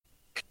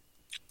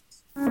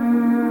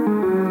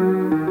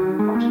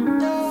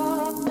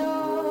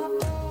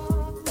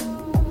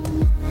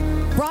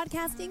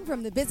Broadcasting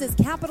from the business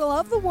capital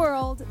of the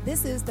world,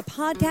 this is the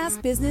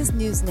Podcast Business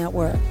News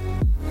Network.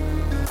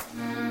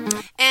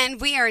 And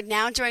we are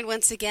now joined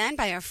once again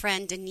by our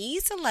friend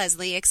Denise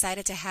Leslie.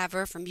 Excited to have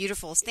her from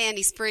beautiful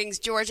Sandy Springs,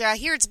 Georgia.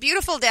 Here it's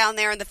beautiful down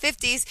there in the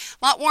 50s,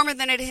 a lot warmer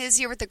than it is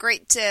here with the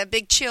great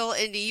big chill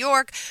in New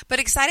York. But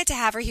excited to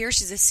have her here.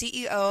 She's a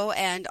CEO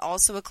and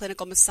also a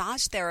clinical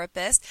massage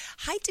therapist.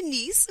 Hi,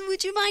 Denise.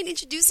 Would you mind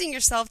introducing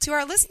yourself to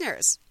our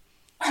listeners?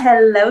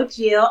 Hello,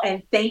 Jill,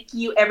 and thank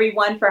you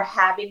everyone for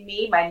having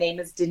me. My name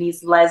is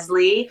Denise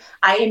Leslie.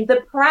 I am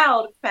the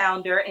proud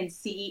founder and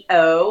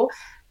CEO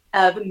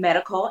of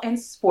Medical and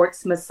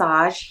Sports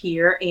Massage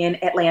here in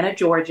Atlanta,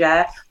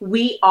 Georgia.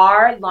 We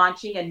are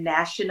launching a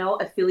national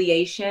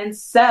affiliation,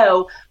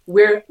 so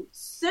we're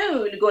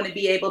soon going to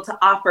be able to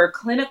offer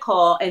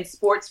clinical and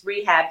sports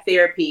rehab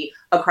therapy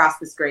across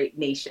this great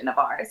nation of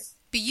ours.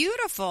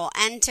 Beautiful.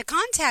 And to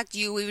contact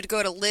you, we would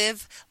go to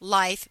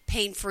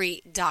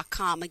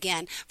livelifepainfree.com.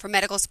 Again, for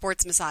medical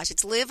sports massage.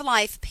 It's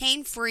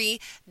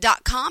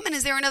livelifepainfree.com. And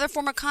is there another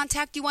form of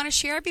contact you want to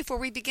share before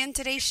we begin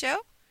today's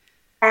show?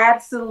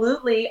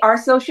 Absolutely. Our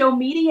social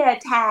media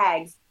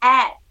tags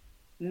at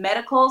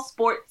Medical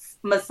Sports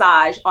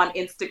Massage on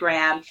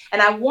Instagram.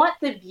 And I want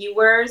the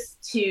viewers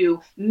to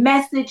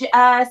message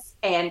us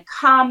and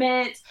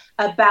comment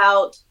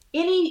about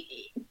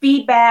any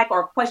feedback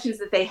or questions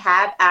that they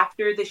have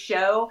after the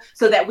show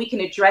so that we can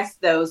address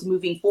those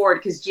moving forward.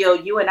 Because Jill,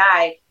 you and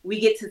I, we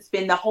get to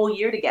spend the whole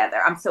year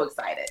together. I'm so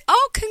excited.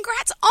 Oh,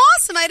 congrats.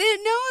 Awesome. I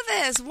didn't know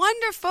this.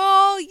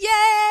 Wonderful.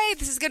 Yay.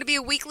 This is going to be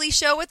a weekly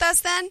show with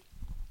us then?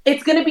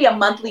 It's going to be a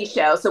monthly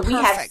show. So we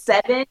have Perfect.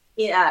 7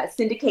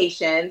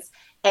 syndications,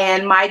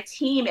 and my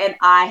team and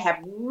I have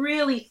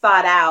really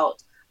thought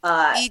out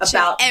each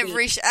and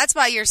every show. That's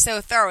why you're so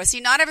thorough.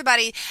 See, not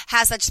everybody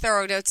has such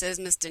thorough notes as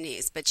Miss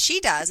Denise, but she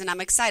does, and I'm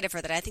excited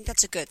for that. I think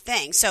that's a good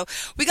thing. So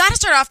we got to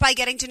start off by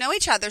getting to know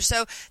each other.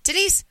 So,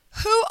 Denise,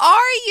 who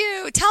are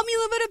you? Tell me a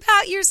little bit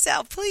about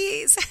yourself,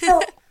 please.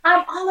 So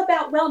I'm all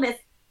about wellness.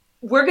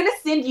 We're going to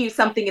send you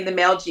something in the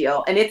mail,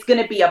 Jill, and it's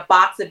going to be a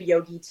box of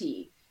Yogi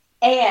tea.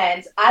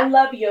 And I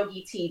love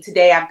Yogi tea.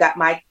 Today I've got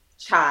my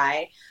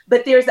chai,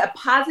 but there's a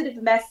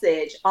positive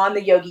message on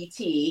the Yogi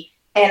tea.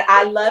 And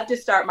I love to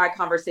start my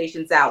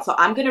conversations out. So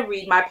I'm going to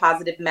read my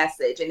positive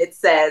message. And it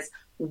says,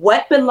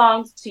 what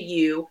belongs to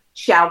you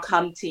shall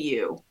come to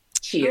you.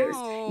 Cheers.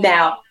 Oh.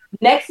 Now,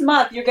 next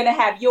month, you're going to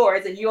have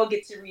yours and you'll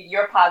get to read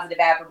your positive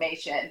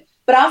affirmation.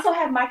 But I also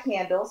have my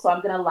candle. So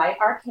I'm going to light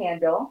our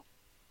candle.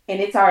 And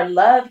it's our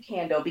love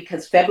candle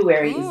because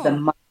February is the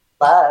month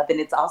of love. And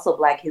it's also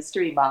Black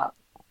History Month.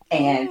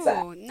 And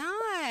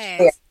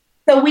nice.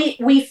 So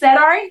we set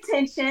our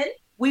intention.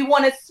 We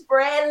want to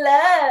spread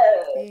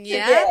love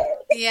today.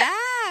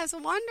 Yes,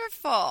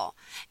 wonderful.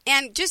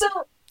 And just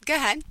go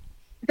ahead.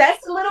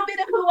 That's a little bit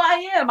of who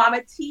I am. I'm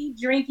a tea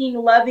drinking,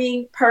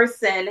 loving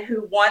person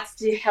who wants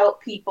to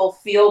help people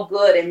feel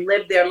good and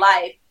live their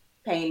life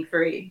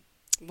pain-free.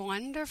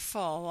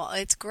 Wonderful. Well,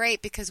 it's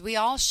great because we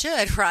all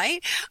should,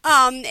 right?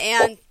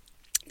 And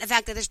the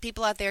fact that there's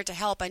people out there to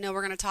help. I know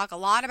we're going to talk a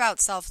lot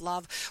about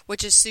self-love,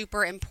 which is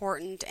super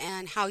important,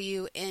 and how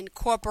you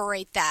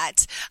incorporate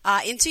that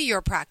into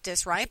your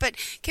practice, right? But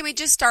can we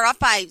just start off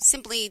by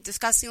simply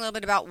discussing a little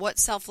bit about what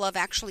self-love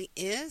actually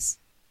is?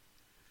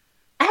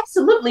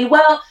 Absolutely.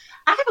 Well,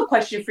 I have a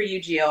question for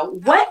you, Jill.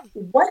 What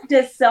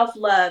does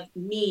self-love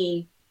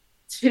mean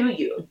to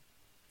you?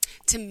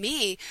 To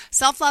me,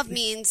 self-love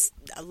means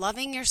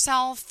loving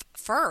yourself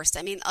first.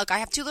 I mean, look, I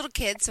have 2 little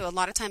kids, so a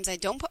lot of times I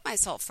don't put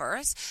myself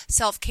first.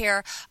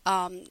 Self-care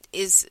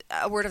is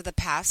a word of the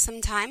past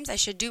sometimes. I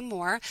should do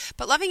more.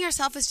 But loving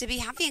yourself is to be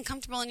happy and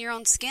comfortable in your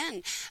own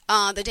skin.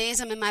 The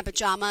days I'm in my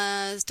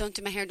pajamas, don't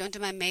do my hair, don't do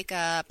my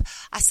makeup,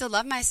 I still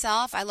love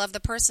myself. I love the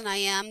person I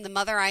am, the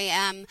mother I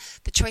am,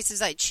 the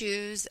choices I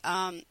choose.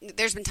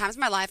 There's been times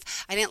in my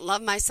life I didn't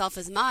love myself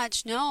as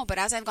much. No, but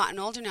as I've gotten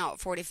older now at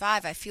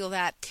 45, I feel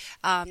that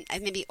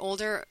maybe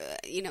older,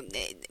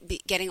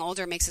 getting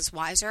older makes us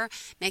wiser,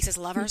 makes us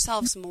love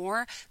ourselves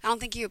more. I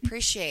don't think you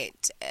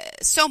appreciate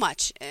so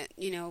much,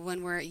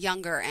 when we're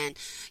younger and,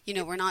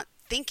 we're not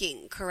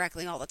thinking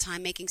correctly all the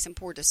time, making some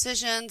poor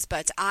decisions.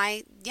 But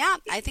I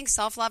think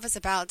self-love is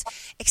about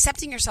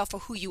accepting yourself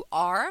for who you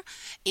are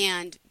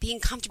and being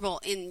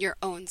comfortable in your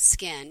own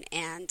skin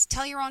and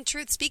tell your own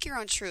truth, speak your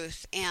own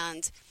truth,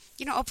 and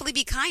hopefully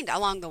be kind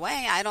along the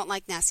way. I don't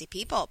like nasty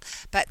people,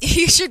 but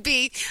you should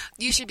be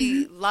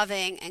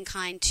loving and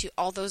kind to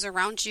all those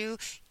around you.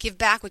 Give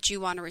back what you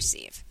want to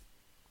receive.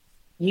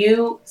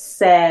 You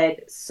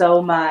said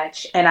so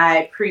much, and I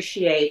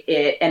appreciate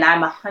it. And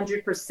I'm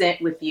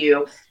 100% with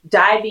you,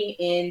 diving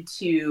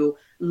into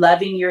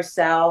loving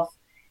yourself.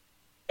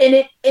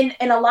 And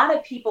a lot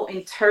of people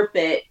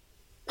interpret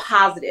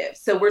positive.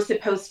 So we're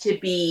supposed to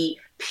be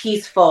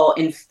peaceful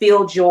and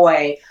feel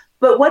joy.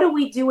 But what do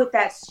we do with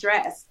that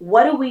stress?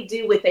 What do we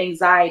do with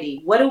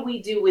anxiety? What do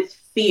we do with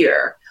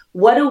fear?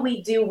 What do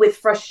we do with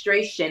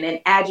frustration and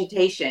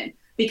agitation?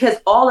 because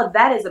all of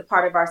that is a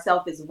part of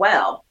ourself as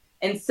well.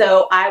 And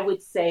so I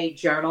would say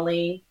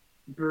journaling,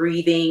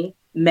 breathing,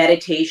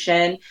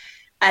 meditation.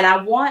 And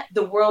I want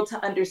the world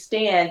to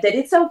understand that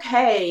it's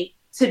okay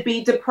to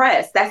be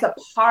depressed. That's a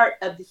part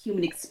of the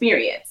human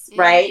experience,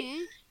 right?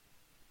 Mm-hmm.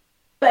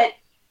 But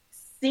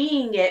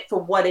seeing it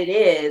for what it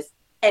is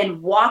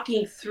and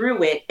walking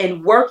through it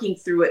and working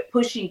through it,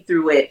 pushing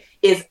through it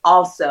is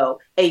also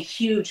a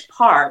huge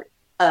part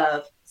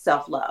of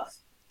self-love.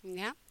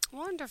 Yeah,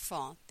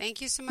 wonderful. Thank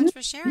you so much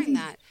for sharing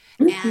that.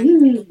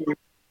 Mm-hmm. And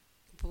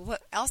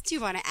what else do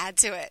you want to add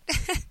to it?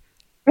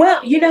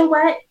 Well, you know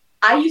what?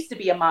 I used to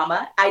be a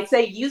mama. I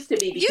say used to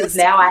be because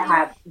now I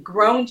have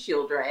grown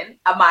children.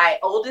 My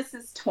oldest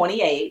is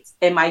 28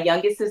 and my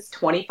youngest is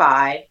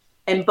 25.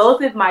 And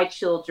both of my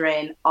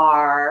children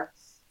are,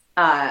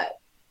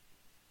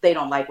 they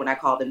don't like when I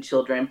call them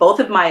children. Both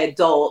of my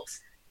adult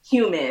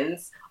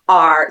humans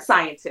are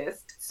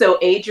scientists. So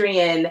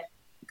Adrian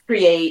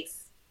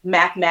creates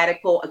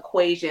mathematical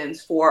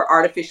equations for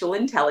artificial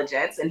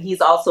intelligence, and he's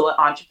also an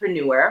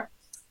entrepreneur.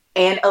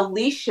 And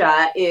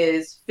Alicia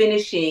is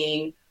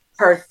finishing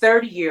her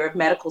third year of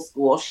medical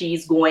school.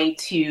 She's going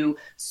to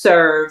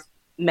serve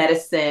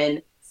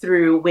medicine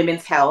through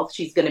women's health.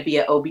 She's going to be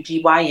an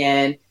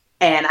OBGYN,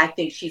 and I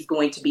think she's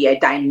going to be a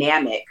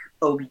dynamic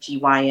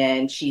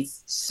OBGYN.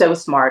 She's so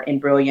smart and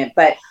brilliant.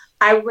 But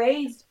I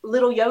raised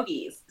little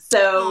yogis.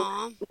 So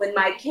Aww. When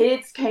my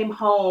kids came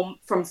home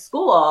from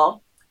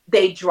school,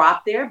 they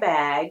dropped their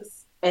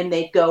bags and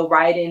they'd go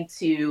right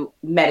into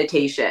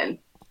meditation.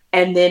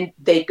 And then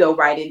they'd go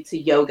right into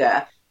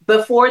yoga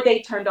before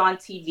they turned on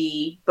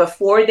TV,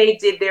 before they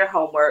did their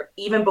homework,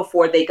 even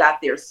before they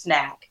got their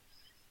snack.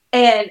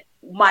 And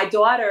my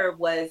daughter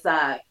was,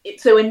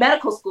 so in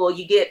medical school,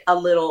 you get a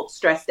little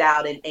stressed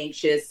out and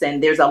anxious,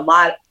 and there's a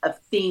lot of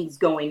things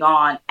going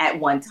on at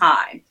one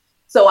time.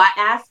 So I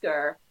asked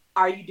her,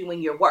 are you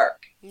doing your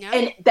work? No.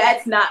 And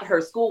that's not her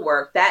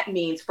schoolwork. That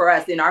means for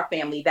us in our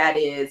family, that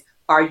is,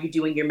 are you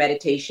doing your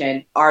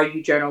meditation? Are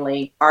you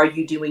journaling? Are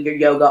you doing your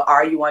yoga?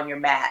 Are you on your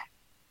mat?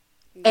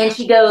 And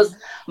she goes,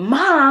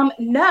 Mom,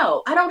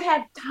 no, I don't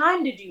have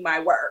time to do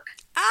my work.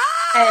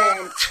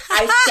 And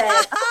I said,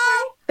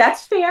 okay,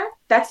 that's fair.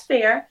 That's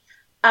fair.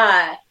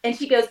 And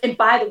she goes, and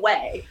by the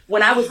way,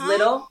 when I was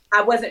little,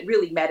 I wasn't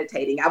really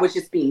meditating. I was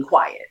just being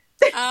quiet.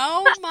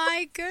 Oh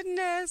my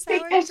goodness.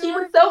 Because she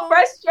was so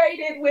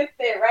frustrated with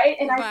it, right?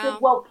 And I said,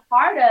 well,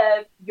 part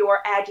of your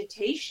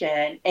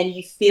agitation and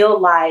you feel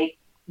like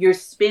you're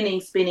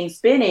spinning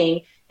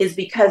is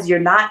because you're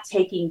not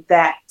taking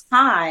that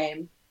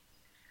time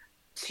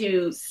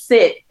to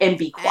sit and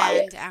be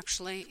quiet. And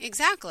actually,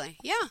 exactly.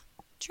 Yeah,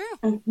 true.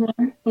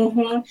 Mm-hmm,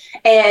 mm-hmm.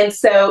 And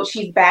so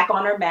she's back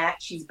on her mat.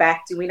 She's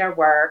back doing her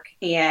work.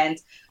 And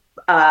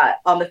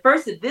on the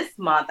first of this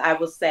month, I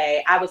will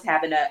say I was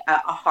having a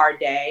hard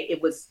day.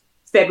 It was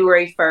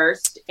February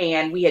 1st,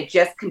 and we had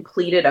just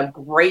completed a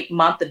great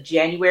month of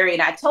January.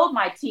 And I told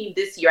my team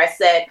this year, I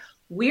said,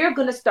 we're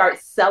going to start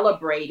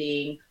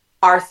celebrating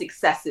our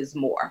successes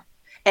more.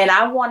 And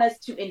I want us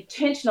to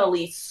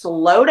intentionally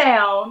slow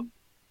down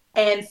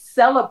and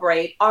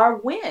celebrate our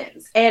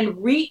wins and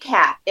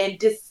recap and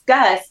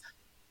discuss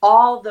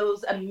all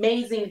those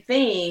amazing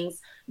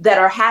things that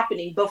are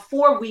happening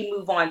before we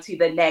move on to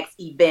the next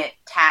event,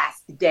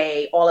 task,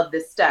 day, all of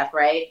this stuff,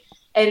 right?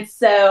 And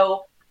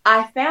so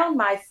I found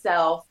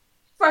myself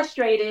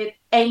frustrated,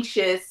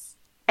 anxious,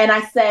 and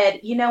I said,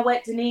 you know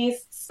what,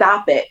 Denise,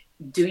 stop it.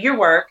 Do your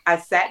work. I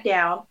sat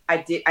down.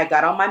 I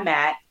got on my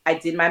mat. I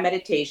did my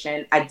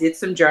meditation. I did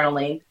some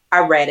journaling. I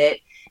read it.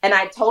 And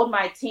I told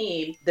my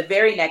team the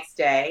very next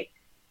day,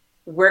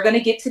 we're going to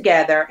get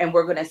together and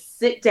we're going to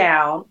sit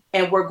down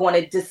and we're going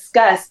to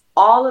discuss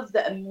all of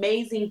the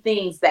amazing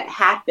things that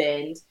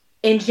happened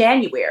in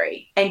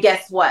January. And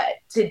guess what?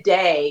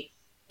 Today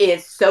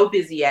is so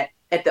busy at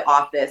the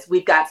office.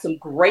 We've got some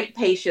great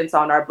patients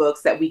on our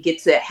books that we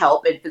get to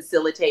help and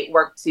facilitate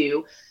work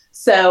to.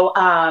 So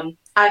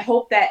I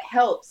hope that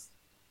helps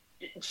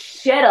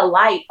shed a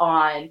light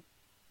on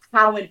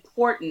how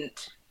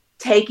important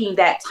taking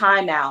that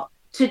time out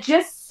to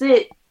just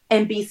sit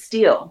and be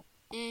still.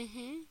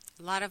 Mm-hmm.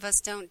 A lot of us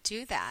don't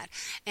do that.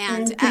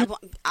 And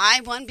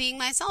I, one being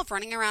myself,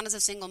 running around as a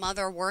single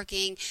mother,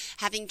 working,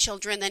 having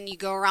children, then you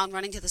go around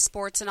running to the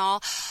sports and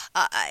all.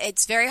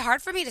 It's very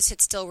hard for me to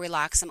sit still,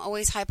 relax. I'm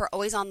always hyper,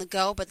 always on the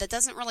go, but that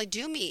doesn't really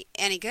do me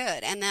any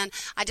good. And then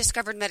I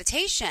discovered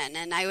meditation,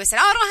 and I always said,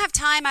 I don't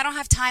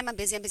have time, I'm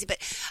busy. But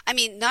I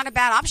mean, not a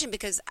bad option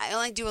because I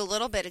only do a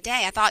little bit a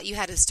day. I thought you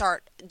had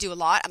to do a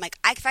lot. I'm like,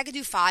 if I could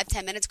do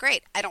 5-10 minutes,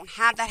 great. I don't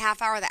have that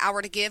half hour, the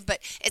hour to give, but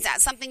is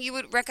that something you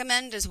would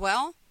recommend as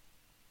well?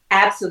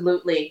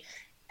 Absolutely.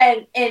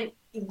 And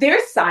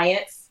there's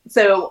science.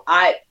 So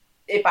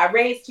if I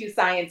raise two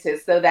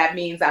scientists, so that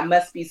means I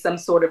must be some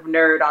sort of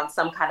nerd on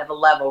some kind of a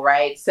level,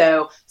 right?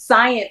 So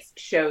science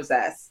shows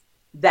us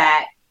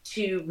that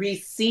to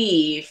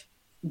receive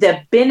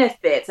the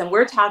benefits, and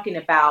we're talking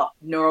about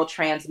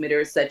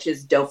neurotransmitters such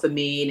as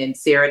dopamine and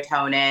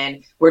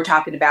serotonin. We're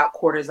talking about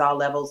cortisol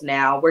levels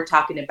now. We're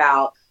talking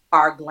about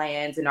our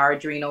glands and our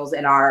adrenals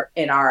and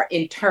our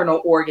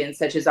internal organs,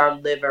 such as our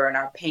liver and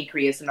our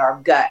pancreas and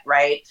our gut,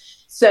 right?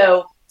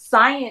 So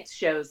science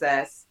shows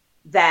us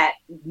that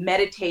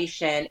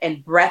meditation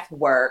and breath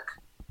work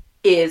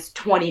is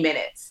 20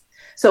 minutes.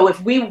 So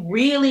if we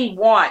really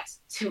want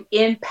to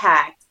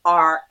impact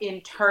our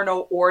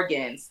internal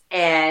organs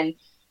and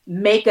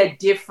make a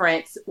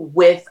difference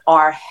with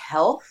our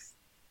health,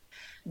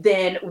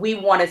 then we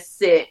want to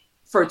sit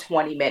for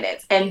 20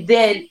 minutes. And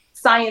then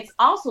science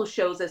also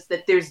shows us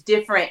that there's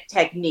different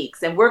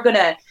techniques. And we're going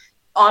to,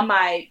 on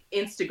my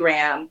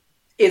Instagram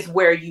is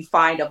where you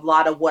find a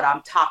lot of what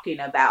I'm talking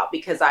about,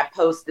 because I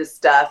post this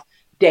stuff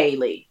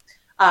daily.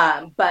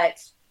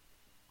 But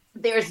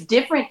there's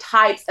different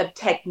types of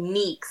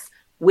techniques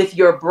with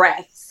your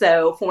breath.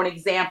 So for an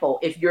example,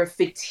 if you're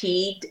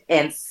fatigued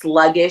and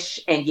sluggish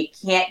and you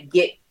can't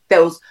get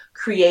those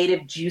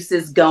creative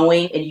juices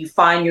going and you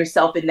find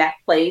yourself in that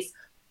place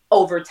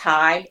over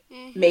time,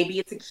 maybe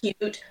it's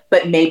acute,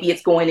 but maybe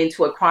it's going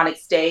into a chronic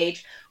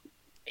stage.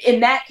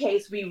 In that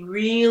case, we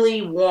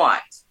really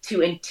want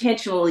to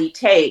intentionally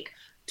take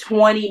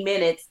 20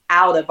 minutes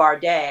out of our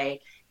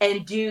day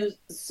and do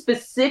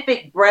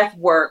specific breath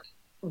work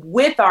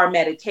with our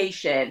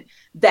meditation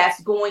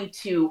that's going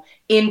to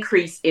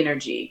increase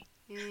energy.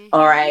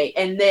 All right.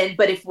 And then,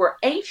 but if we're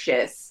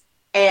anxious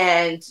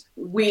and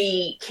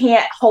we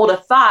can't hold a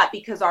thought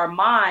because our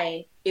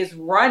mind is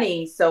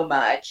running so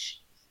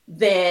much,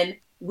 then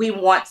we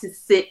want to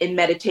sit in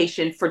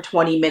meditation for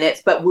 20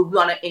 minutes, but we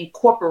want to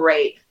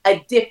incorporate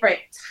a different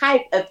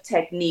type of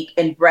technique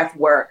and breath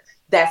work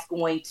that's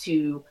going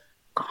to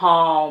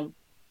calm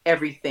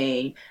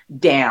everything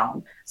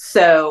down.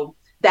 So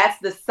that's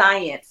the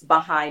science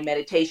behind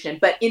meditation.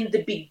 But in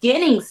the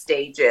beginning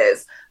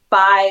stages,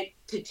 5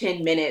 to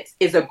 10 minutes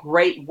is a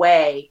great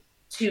way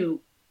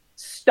to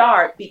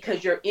start,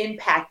 because you're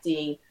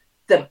impacting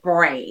the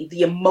brain,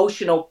 the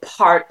emotional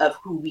part of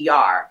who we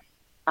are.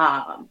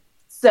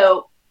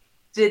 So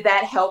did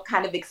that help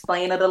kind of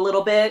explain it a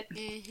little bit?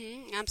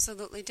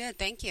 Absolutely did.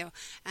 Thank you.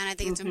 And I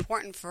think it's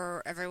important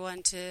for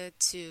everyone to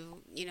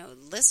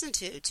listen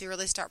to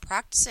really start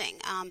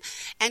practicing.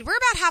 And we're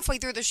about halfway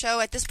through the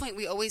show. At this point,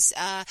 we always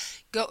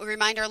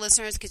remind our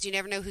listeners, because you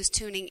never know who's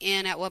tuning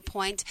in at what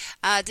point.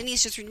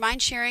 Denise, just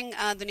mind sharing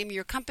the name of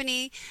your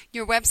company,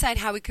 your website,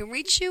 how we can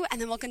reach you, and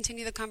then we'll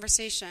continue the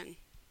conversation.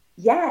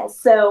 Yeah.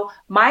 So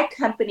my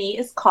company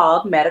is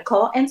called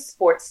Medical and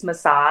Sports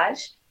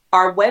Massage.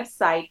 Our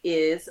website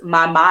is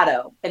my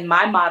motto, and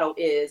my motto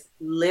is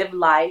live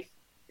life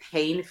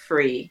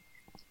pain-free.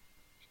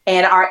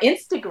 And our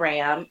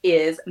Instagram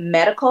is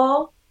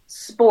Medical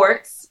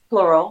Sports,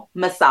 plural,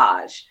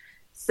 Massage.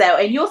 So,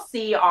 and you'll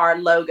see our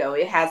logo.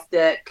 It has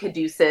the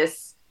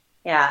caduceus,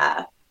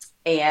 and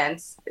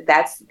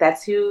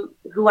that's who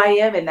I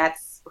am, and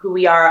that's who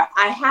we are.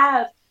 I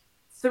have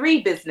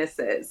 3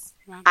 businesses.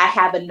 Wow. I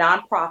have a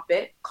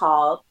nonprofit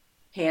called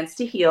Hands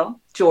to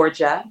Heal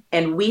Georgia,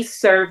 and we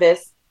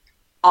service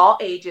all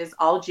ages,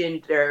 all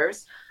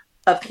genders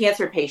of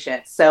cancer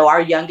patients. So our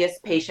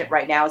youngest patient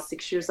right now is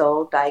 6 years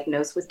old,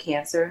 diagnosed with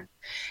cancer.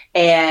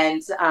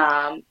 And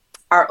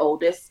our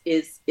oldest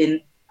is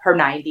in her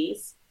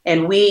 90s.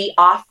 And we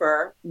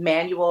offer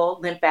manual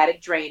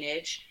lymphatic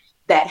drainage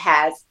that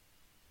has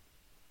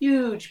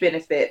huge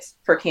benefits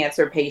for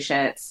cancer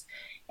patients.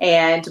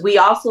 And we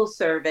also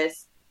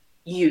service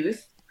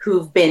youth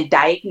who've been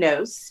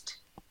diagnosed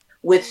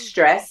with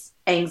stress,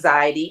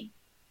 anxiety,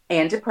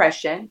 and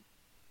depression.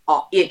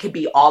 It could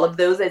be all of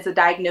those as a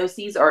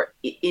diagnosis or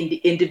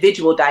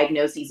individual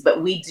diagnoses,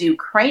 but we do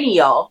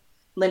cranial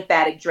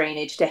lymphatic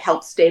drainage to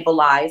help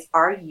stabilize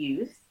our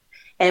youth.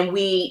 And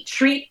we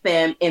treat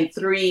them in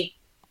 3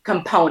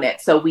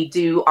 components. So we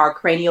do our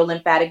cranial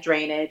lymphatic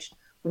drainage.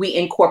 We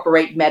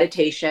incorporate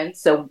meditation.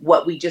 So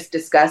what we just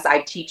discussed,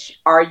 I teach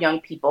our young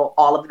people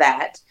all of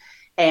that.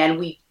 And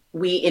we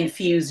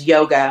infuse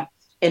yoga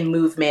and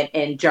movement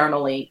and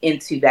journaling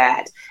into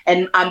that.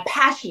 And I'm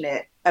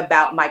passionate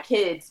about my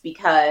kids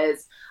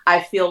because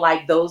I feel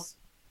like those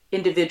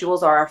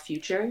individuals are our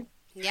future.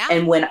 Yeah.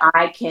 And when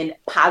I can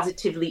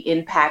positively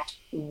impact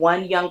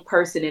one young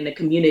person in the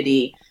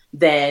community,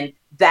 then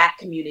that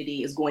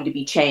community is going to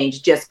be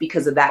changed just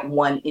because of that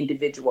one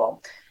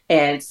individual.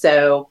 And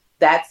so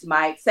that's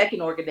my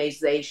second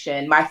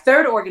organization. My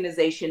third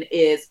organization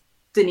is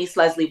Denise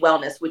Leslie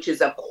Wellness, which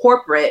is a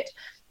corporate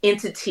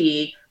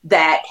entity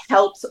that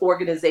helps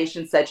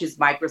organizations such as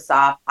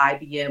Microsoft,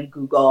 IBM,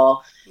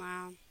 Google,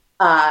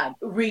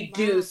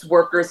 reduce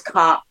workers'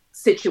 comp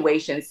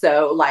situations.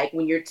 So like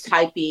when you're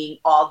typing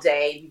all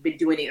day, you've been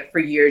doing it for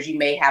years, you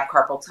may have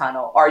carpal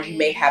tunnel, or you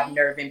may have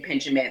nerve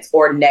impingements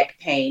or neck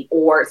pain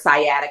or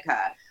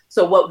sciatica.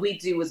 So what we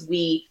do is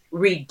we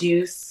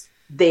reduce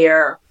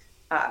their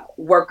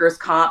workers'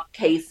 comp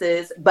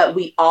cases, but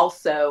we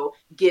also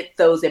get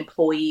those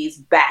employees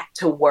back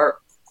to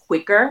work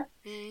quicker.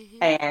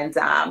 And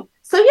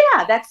so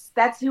yeah,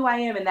 that's who I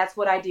am, and that's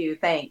what I do.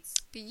 Thanks.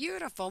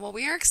 Beautiful. Well,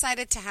 we are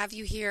excited to have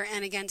you here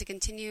and again to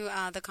continue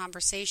the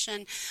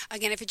conversation.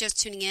 Again, if you're just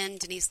tuning in,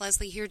 Denise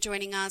Leslie here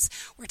joining us.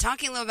 We're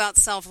talking a little about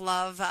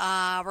self-love.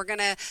 We're going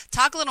to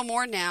talk a little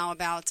more now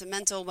about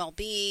mental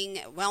well-being,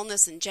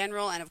 wellness in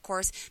general, and of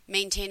course,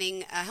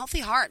 maintaining a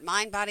healthy heart,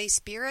 mind, body,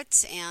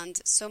 spirit,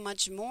 and so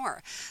much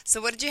more. So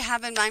what did you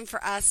have in mind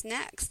for us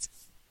next?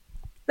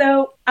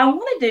 So I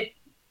wanted to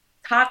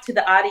talk to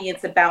the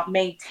audience about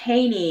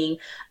maintaining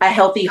a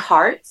healthy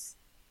heart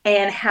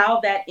and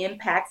how that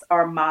impacts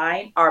our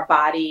mind, our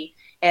body,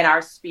 and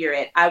our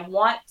spirit. I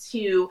want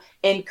to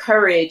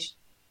encourage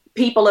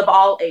people of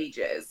all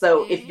ages.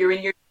 So if you're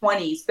in your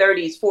 20s,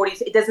 30s,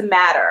 40s, it doesn't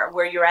matter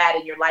where you're at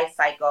in your life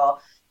cycle,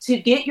 to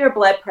get your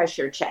blood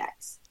pressure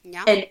checked.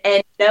 Yeah.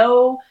 And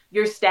know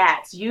your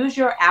stats. Use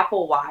your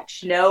Apple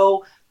Watch.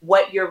 Know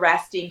what your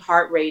resting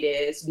heart rate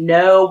is.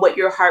 Know what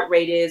your heart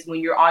rate is when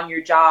you're on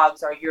your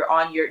jogs or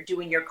you're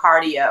doing your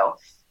cardio.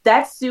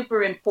 That's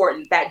super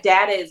important. That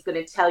data is going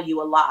to tell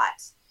you a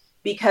lot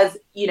because,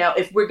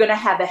 if we're going to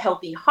have a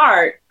healthy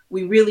heart,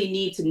 we really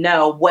need to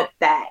know what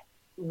that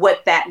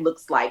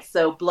looks like.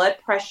 So blood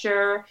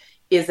pressure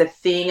is a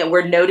thing, and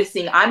we're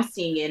noticing, I'm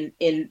seeing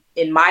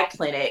in my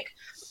clinic,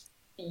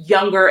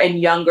 younger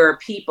and younger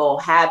people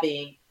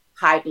having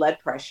high blood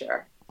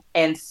pressure.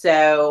 And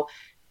so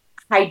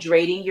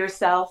hydrating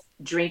yourself,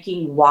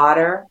 drinking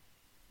water,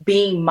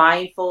 being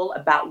mindful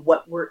about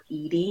what we're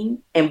eating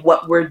and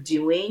what we're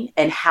doing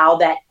and how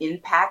that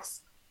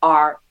impacts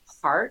our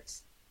heart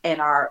and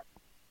our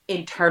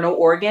internal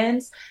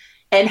organs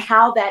and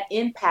how that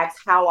impacts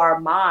how our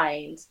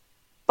minds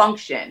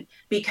function.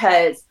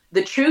 Because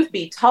the truth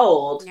be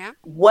told,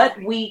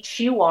 what we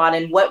chew on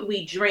and what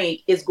we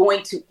drink is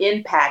going to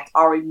impact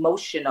our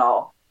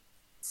emotional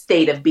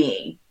state of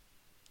being.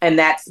 And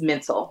that's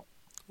mental.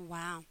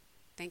 Wow.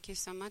 Thank you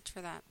so much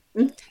for that.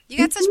 You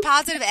got such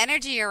positive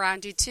energy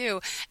around you,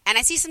 too. And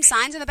I see some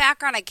signs in the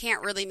background. I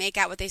can't really make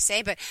out what they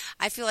say, but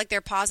I feel like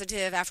they're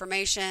positive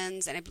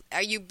affirmations. And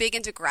are you big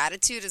into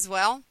gratitude as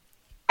well?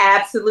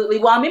 Absolutely.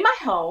 Well, I'm in my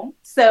home.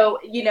 So,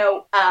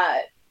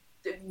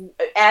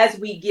 as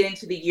we get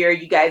into the year,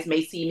 you guys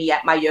may see me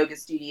at my yoga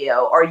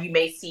studio, or you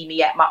may see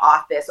me at my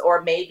office,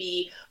 or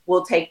maybe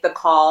we'll take the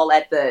call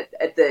at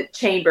the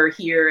chamber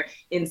here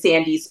in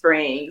Sandy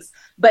Springs.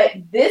 But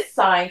this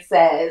sign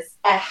says,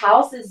 a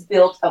house is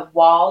built of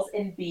walls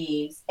and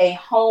beams. A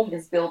home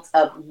is built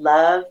of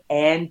love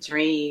and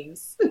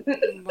dreams.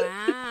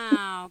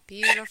 Wow.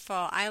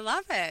 Beautiful. I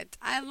love it.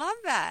 I love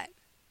that.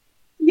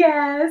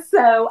 Yeah.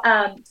 So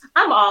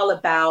I'm all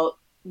about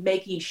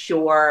making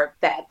sure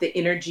that the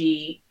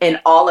energy in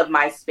all of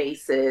my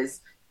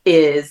spaces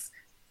is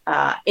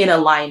in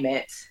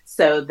alignment,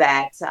 so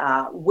that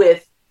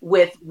with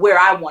where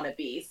I want to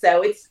be.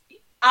 So it's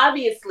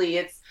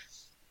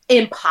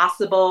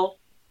impossible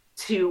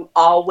to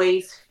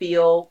always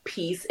feel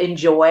peace and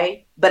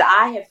joy, but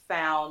I have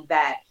found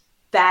that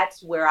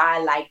that's where I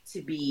like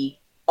to be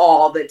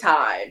all the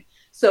time.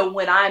 So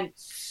when I'm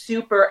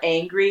super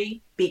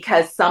angry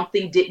because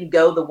something didn't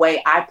go the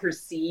way I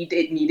perceived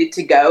it needed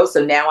to go,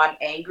 so now I'm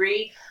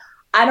angry,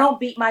 I don't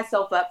beat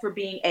myself up for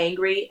being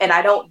angry, and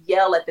I don't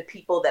yell at the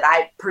people that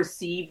I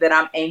perceive that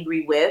I'm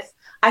angry with.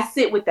 I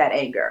sit with that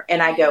anger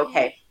and I go,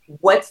 okay,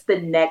 what's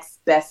the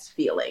next best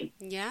feeling?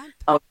 Yeah.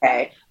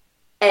 Okay.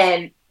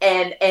 And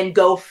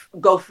go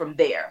from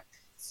there.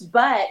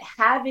 But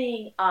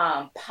having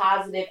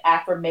positive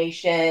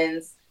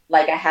affirmations,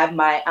 like I have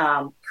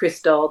my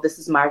crystal. This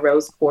is my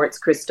rose quartz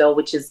crystal,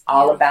 which is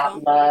all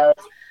about love.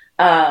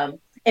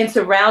 And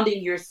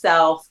surrounding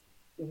yourself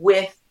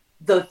with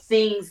the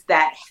things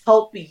that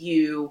help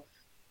you,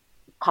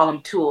 call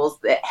them tools,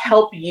 that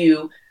help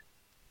you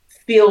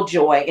feel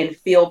joy and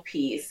feel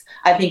peace,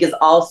 I think is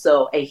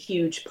also a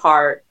huge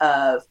part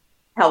of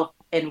health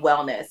and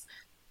wellness.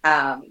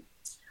 I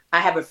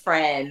have a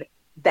friend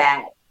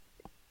that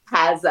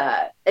has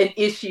an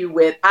issue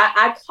with,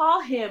 I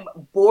call him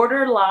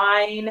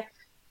borderline,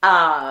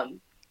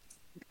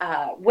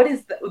 what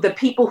is the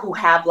people who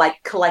have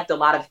collect a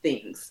lot of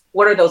things?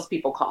 What are those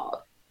people called?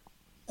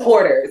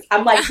 Hoarders.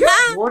 I'm like, you're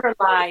a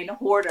borderline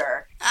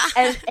hoarder.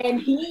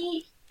 And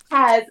he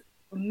has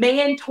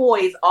man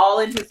toys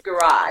all in his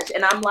garage.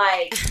 And I'm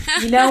like,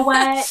 you know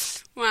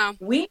what? Wow.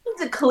 We need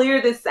to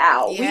clear this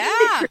out. Yeah. We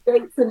need to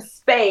create some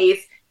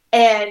space.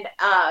 And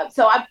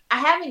so I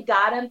haven't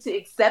got him to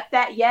accept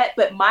that yet,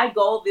 but my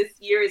goal this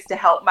year is to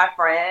help my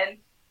friend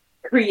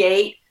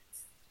create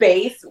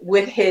space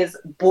with his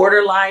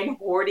borderline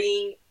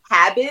hoarding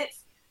habits.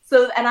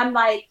 And I'm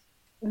like,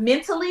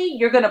 mentally,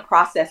 you're going to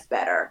process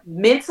better.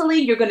 Mentally,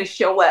 you're going to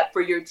show up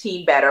for your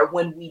team better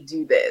when we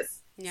do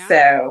this. Yeah.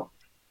 So,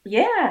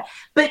 yeah.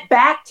 But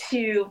back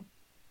to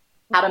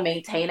how to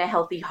maintain a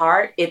healthy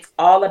heart, it's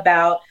all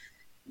about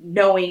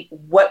knowing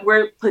what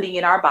we're putting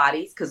in our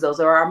bodies, because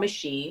those are our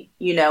machine.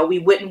 We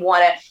wouldn't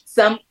want to,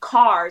 some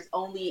cars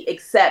only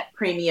accept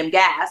premium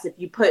gas. If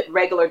you put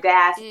regular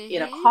gas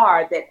in a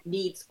car that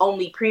needs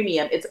only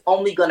premium, it's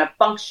only going to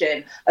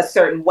function a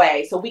certain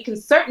way. So we can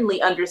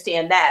certainly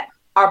understand that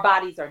our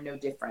bodies are no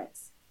different.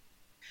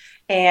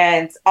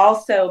 And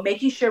also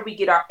making sure we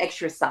get our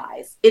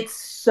exercise. It's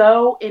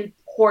so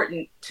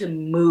important to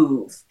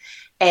move.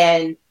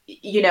 And,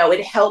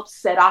 it helps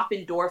set off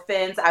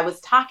endorphins. I was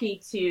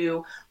talking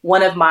to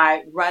one of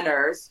my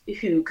runners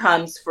who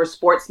comes for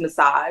sports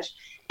massage,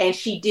 and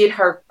she did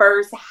her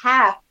first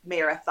half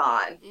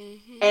marathon.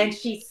 Mm-hmm. And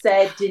she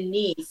said,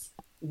 Denise,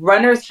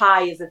 runner's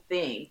high is a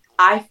thing.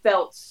 I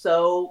felt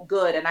so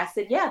good. And I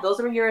said, yeah, those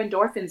are your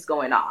endorphins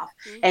going off.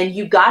 Mm-hmm. And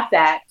you got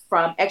that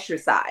from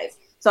exercise.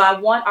 So I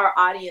want our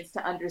audience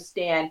to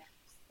understand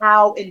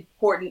how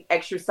important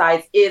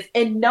exercise is,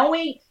 and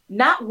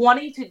not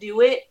wanting to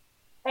do it.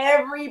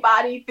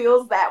 Everybody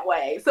feels that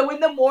way. So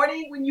in the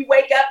morning when you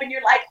wake up and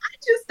you're like, I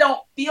just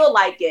don't feel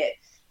like it,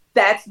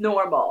 that's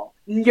normal.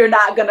 You're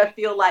not going to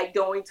feel like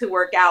going to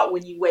work out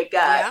when you wake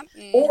up.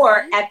 Yeah. Mm-hmm.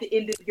 Or at the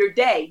end of your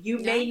day, you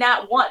may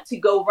not want to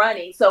go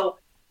running.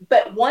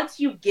 But once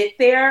you get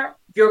there,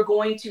 you're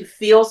going to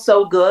feel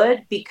so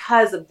good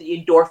because of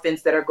the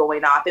endorphins that are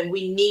going off. And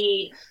we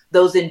need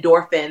those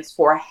endorphins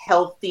for a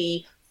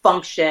healthy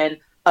function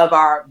of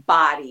our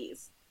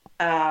bodies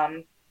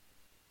and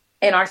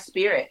our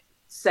spirit.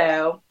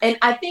 So, and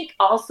I think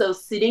also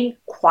sitting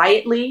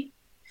quietly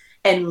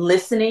and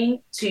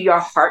listening to your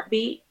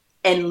heartbeat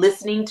and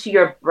listening to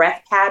your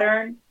breath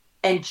pattern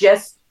and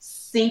just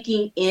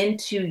sinking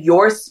into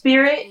your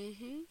spirit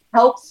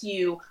helps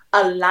you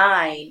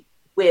align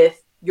with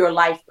your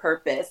life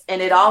purpose.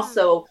 And it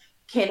also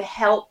can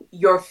help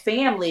your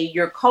family,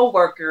 your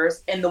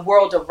coworkers, and the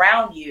world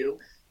around you,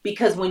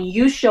 because when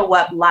you show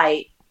up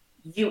light,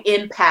 you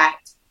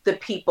impact the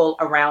people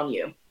around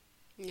you.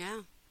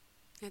 Yeah.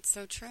 It's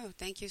so true.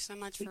 Thank you so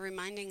much for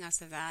reminding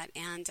us of that.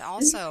 And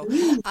also,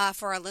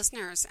 for our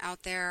listeners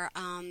out there,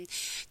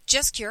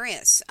 just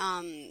curious,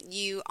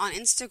 you on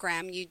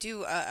Instagram, you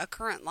do a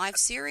current live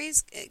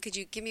series. Could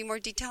you give me more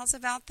details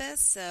about this?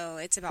 So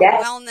it's about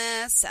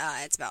wellness,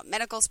 it's about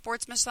medical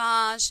sports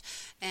massage,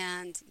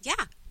 and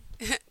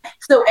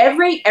So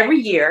every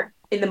year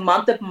in the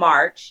month of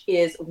March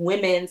is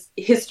Women's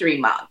History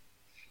Month.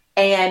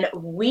 And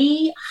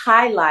we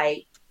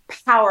highlight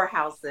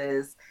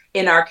powerhouses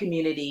in our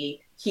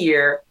community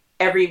here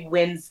every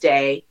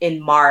Wednesday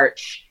in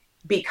March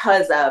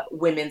because of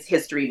Women's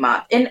History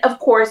Month. And of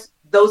course,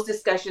 those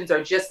discussions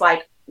are just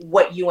like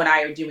what you and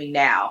I are doing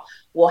now.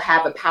 We'll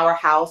have a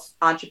powerhouse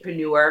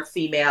entrepreneur,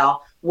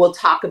 female. We'll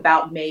talk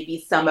about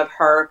maybe some of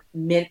her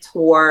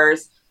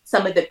mentors,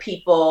 some of the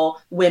people,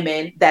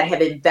 women that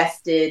have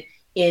invested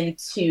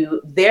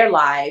into their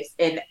lives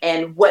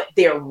and what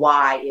their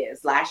why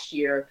is. Last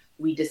year,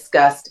 we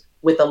discussed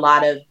with a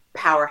lot of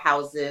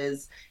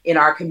powerhouses in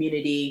our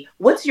community,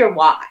 what's your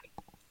why?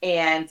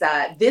 And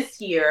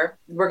this year,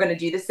 we're going to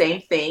do the same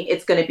thing.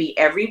 It's going to be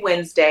every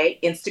Wednesday,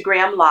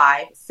 Instagram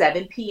Live,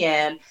 7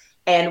 p.m.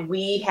 And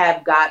we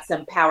have got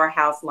some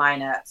powerhouse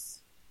lineups.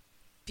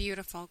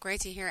 Beautiful. Great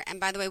to hear. And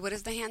by the way, what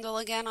is the handle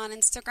again on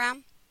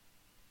Instagram?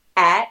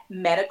 At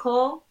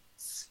Medical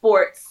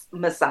Sports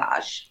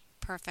Massage.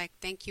 Perfect.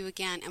 Thank you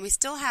again. And we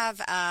still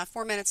have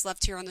 4 minutes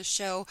left here on the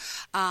show.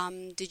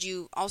 Did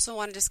you also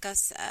want to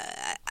discuss,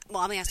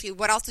 let me ask you,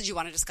 what else did you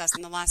want to discuss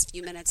in the last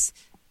few minutes?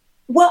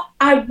 Well,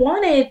 I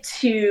wanted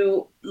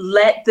to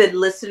let the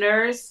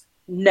listeners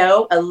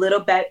know a little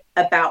bit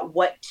about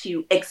what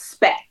to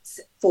expect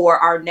for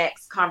our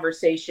next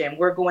conversation.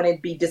 We're going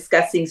to be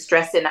discussing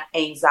stress and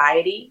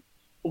anxiety.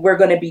 We're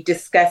going to be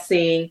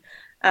discussing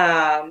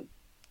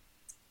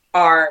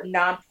our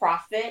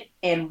nonprofit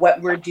and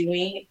what we're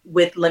doing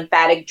with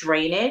lymphatic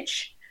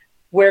drainage.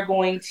 We're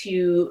going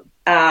to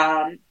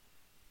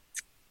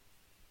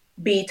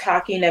be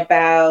talking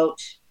about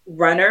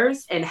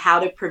runners and how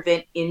to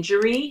prevent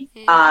injury.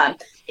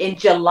 In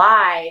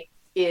July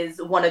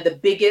is one of the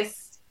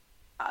biggest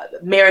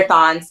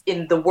marathons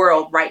in the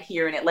world right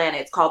here in Atlanta.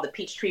 It's called the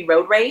Peachtree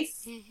Road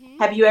Race.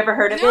 Have you ever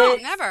heard of it? No,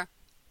 never.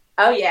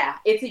 Oh yeah,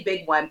 it's a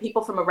big one.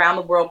 People from around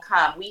the world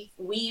come.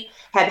 We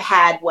have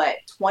had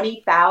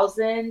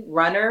 20,000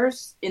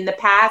 runners in the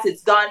past.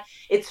 It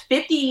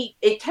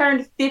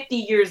turned 50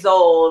 years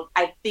old,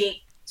 I think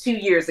 2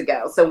 years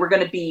ago. So we're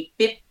going to be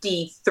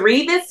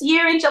 53 this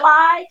year in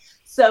July.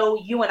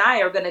 So you and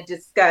I are going to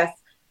discuss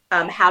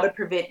how to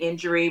prevent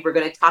injury. We're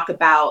going to talk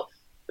about,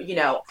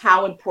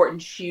 how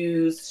important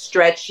shoes,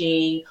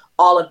 stretching,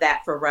 all of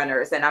that for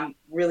runners. And I'm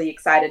really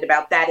excited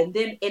about that. And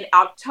then in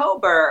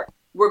October,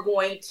 we're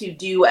going to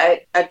do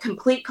a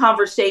complete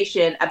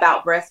conversation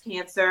about breast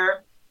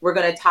cancer. We're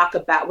going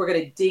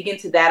to dig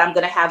into that. I'm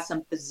going to have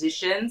some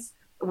physicians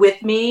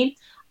with me.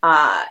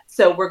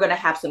 So we're going to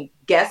have some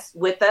guests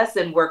with us,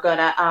 and we're going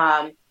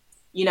to,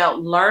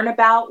 learn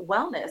about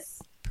wellness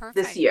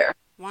this year.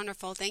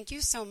 Wonderful. Thank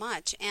you so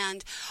much.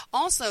 And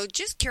also,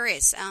 just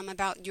curious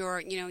about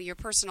your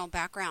personal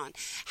background.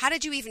 How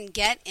did you even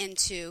get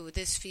into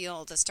this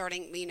field,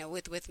 starting,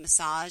 with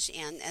massage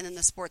and then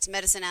the sports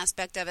medicine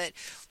aspect of it?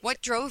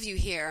 What drove you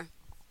here?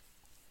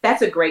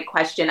 That's a great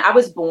question. I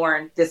was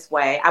born this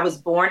way. I was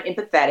born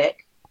empathetic.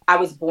 I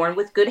was born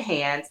with good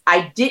hands.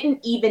 I didn't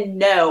even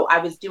know I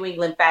was doing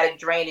lymphatic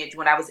drainage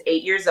when I was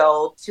 8 years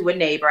old to a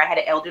neighbor. I had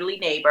an elderly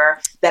neighbor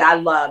that I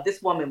loved.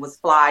 This woman was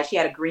fly. She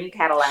had a green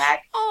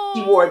Cadillac. Aww.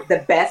 She wore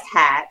the best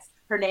hats.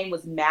 Her name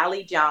was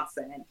Mally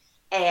Johnson.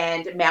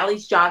 And Mally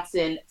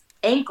Johnson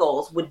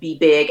ankles would be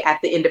big at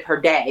the end of her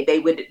day. They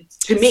would,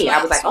 to me,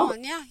 I was like, oh.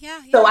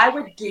 Yeah. So I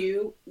would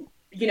do,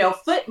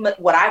 foot,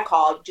 what I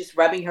call just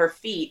rubbing her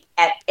feet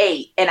at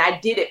 8. And I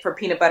did it for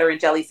peanut butter and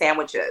jelly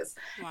sandwiches.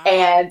 Wow.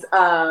 And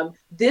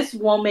this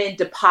woman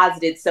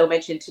deposited so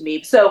much into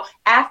me. So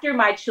after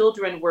my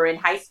children were in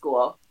high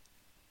school,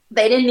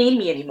 they didn't need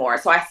me anymore.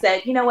 So I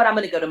said, you know what, I'm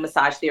going to go to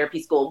massage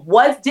therapy school.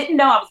 Didn't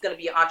know I was going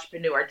to be an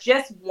entrepreneur.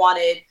 Just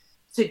wanted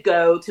to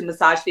go to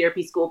massage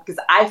therapy school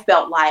because I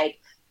felt like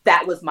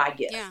that was my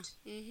gift. Yeah.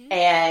 Mm-hmm.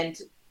 And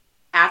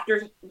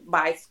after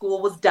my school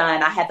was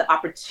done, I had the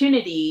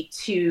opportunity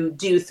to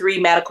do 3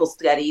 medical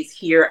studies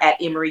here at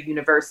Emory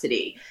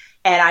University.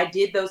 And I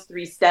did those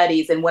 3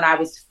 studies. And when I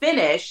was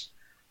finished,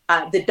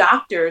 the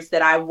doctors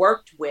that I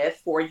worked with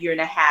for a year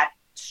and a half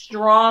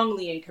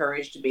strongly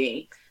encouraged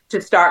me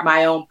to start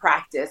my own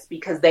practice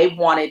because they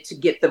wanted to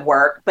get the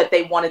work, but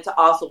they wanted to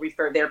also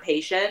refer their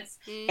patients.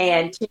 Mm-hmm.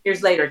 And 10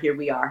 years later, here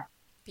we are.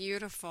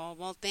 Beautiful.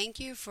 Well, thank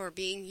you for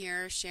being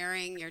here,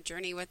 sharing your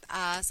journey with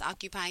us,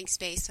 occupying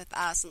space with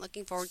us, and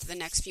looking forward to the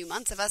next few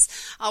months of us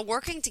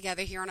working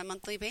together here on a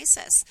monthly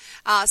basis.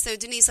 So,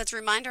 Denise, let's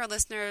remind our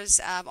listeners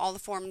of all the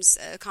forms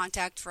of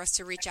contact for us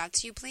to reach out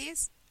to you,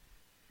 please.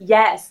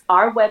 Yes.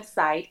 Our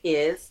website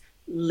is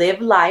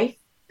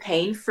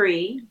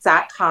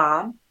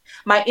livelifepainfree.com.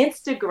 My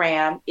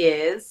Instagram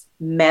is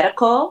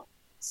Medical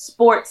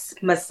Sports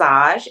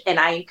Massage, and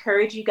I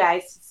encourage you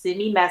guys to send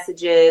me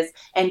messages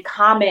and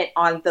comment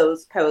on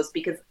those posts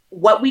because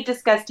what we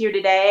discussed here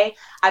today,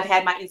 I've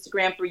had my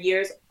Instagram for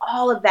years.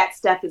 All of that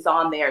stuff is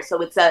on there.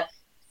 So it's a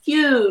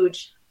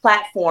huge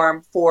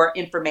platform for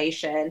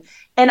information.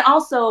 And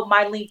also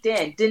my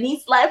LinkedIn,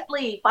 Denise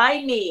Leslie,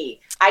 find me.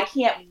 I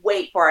can't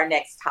wait for our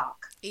next talk.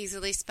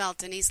 Easily spelled,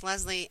 Denise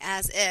Leslie,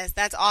 as is.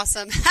 That's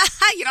awesome.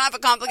 You don't have a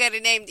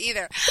complicated name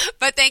either.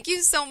 But thank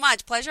you so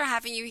much. Pleasure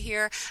having you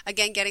here.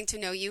 Again, getting to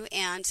know you.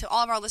 And to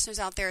all of our listeners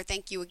out there,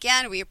 thank you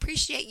again. We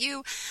appreciate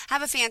you.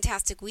 Have a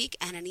fantastic week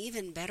and an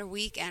even better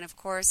week. And, of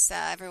course,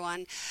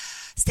 everyone,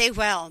 stay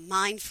well,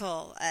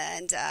 mindful,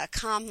 and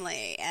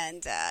calmly.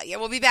 And,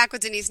 we'll be back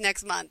with Denise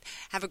next month.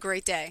 Have a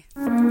great day.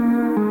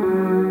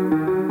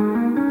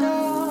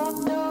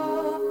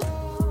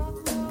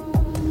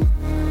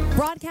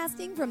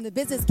 Broadcasting from the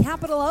business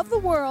capital of the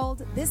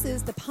world, this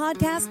is the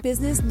Podcast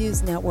Business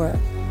News Network.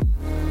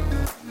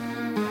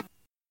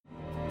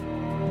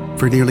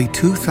 For nearly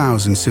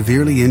 2,000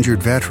 severely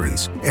injured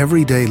veterans,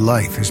 everyday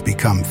life has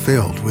become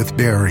filled with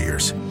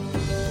barriers.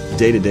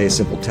 Day-to-day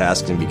simple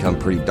tasks can become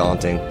pretty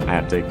daunting. I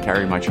have to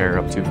carry my chair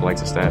up 2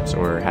 flights of steps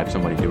or have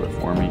somebody do it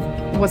for me.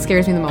 What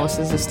scares me the most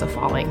is just the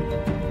falling.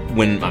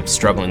 When I'm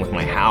struggling with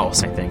my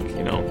house, I think,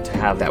 to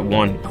have that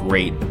one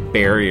great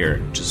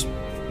barrier just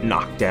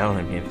knocked down,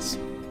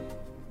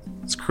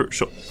 it's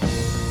crucial.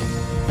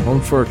 Home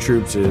for Our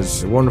Troops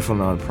is a wonderful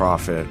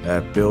nonprofit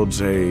that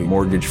builds a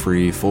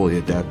mortgage-free, fully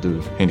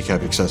adaptive,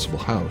 handicap-accessible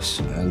house.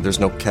 And there's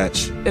no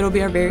catch. It'll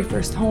be our very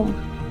first home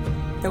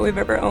that we've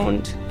ever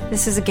owned.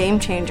 This is a game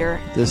changer.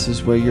 This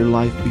is where your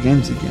life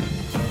begins again.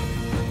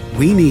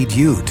 We need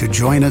you to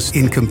join us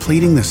in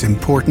completing this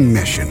important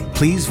mission.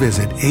 Please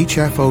visit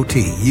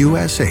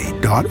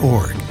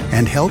hfotusa.org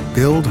and help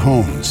build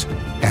homes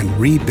and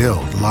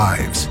rebuild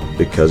lives.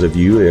 Because of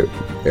you,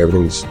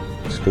 everything's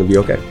going to be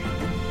okay.